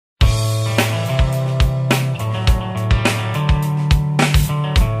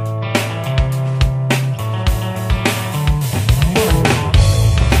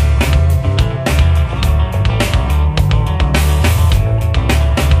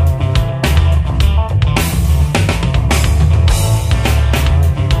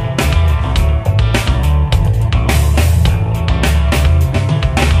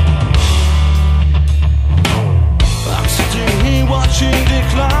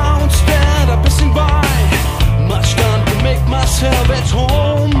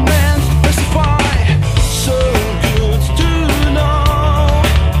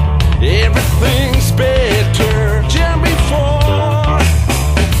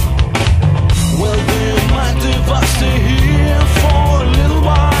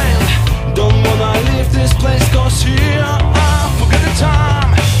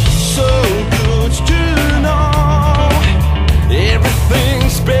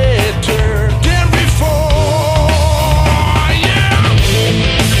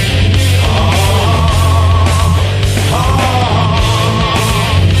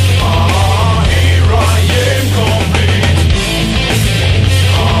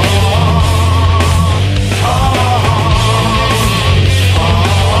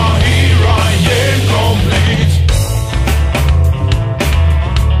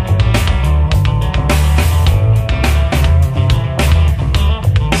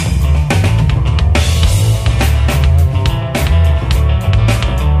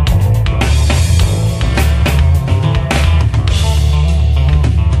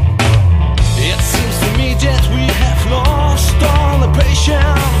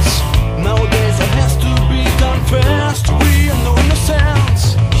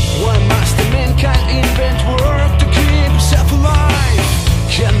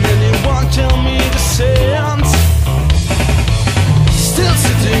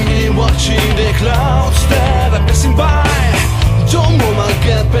watching the clouds that are passing by. Don't wanna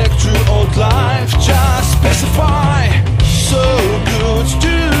get back to old life, just specify. So good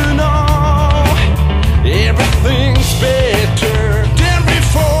to know everything's better than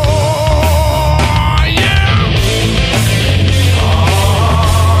before. Yeah.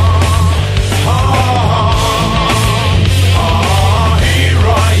 Here I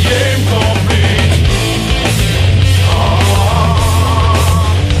am complete.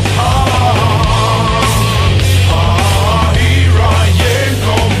 Here I am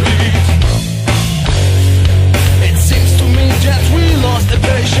complete. It seems to me that we lost the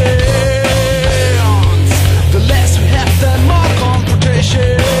patience. The less we have, the more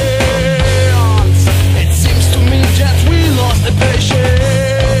confrontations. It seems to me that we lost the patience.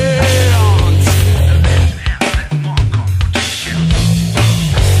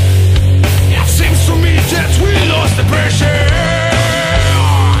 It seems to me that we lost the patience.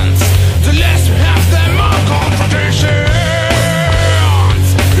 The less we have, the more confrontations.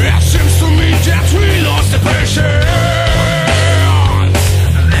 It seems to me that we lost the patience.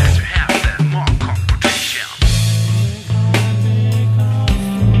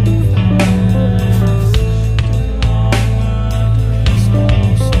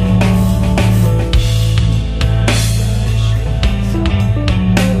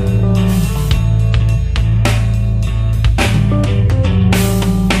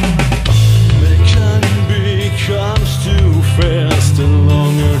 Becomes too fast, the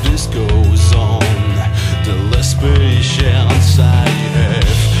longer this goes on, the less patience I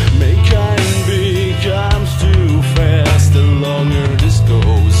have. Mankind becomes too fast, the longer this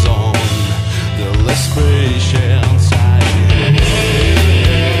goes on, the less patience I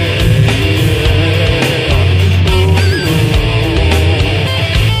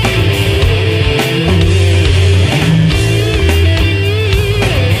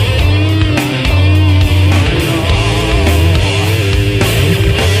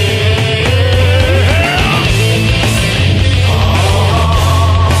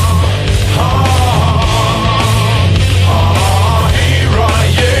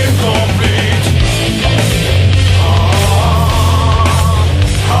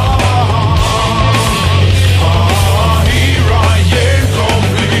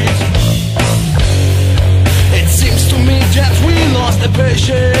the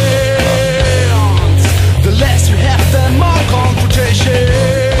patience. The less you have, the more confrontations.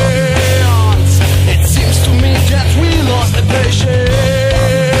 It seems to me that we lost the patience.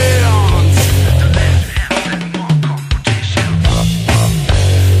 The less we have, the more confrontations.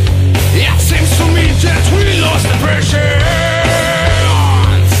 It seems to me that we lost the patience.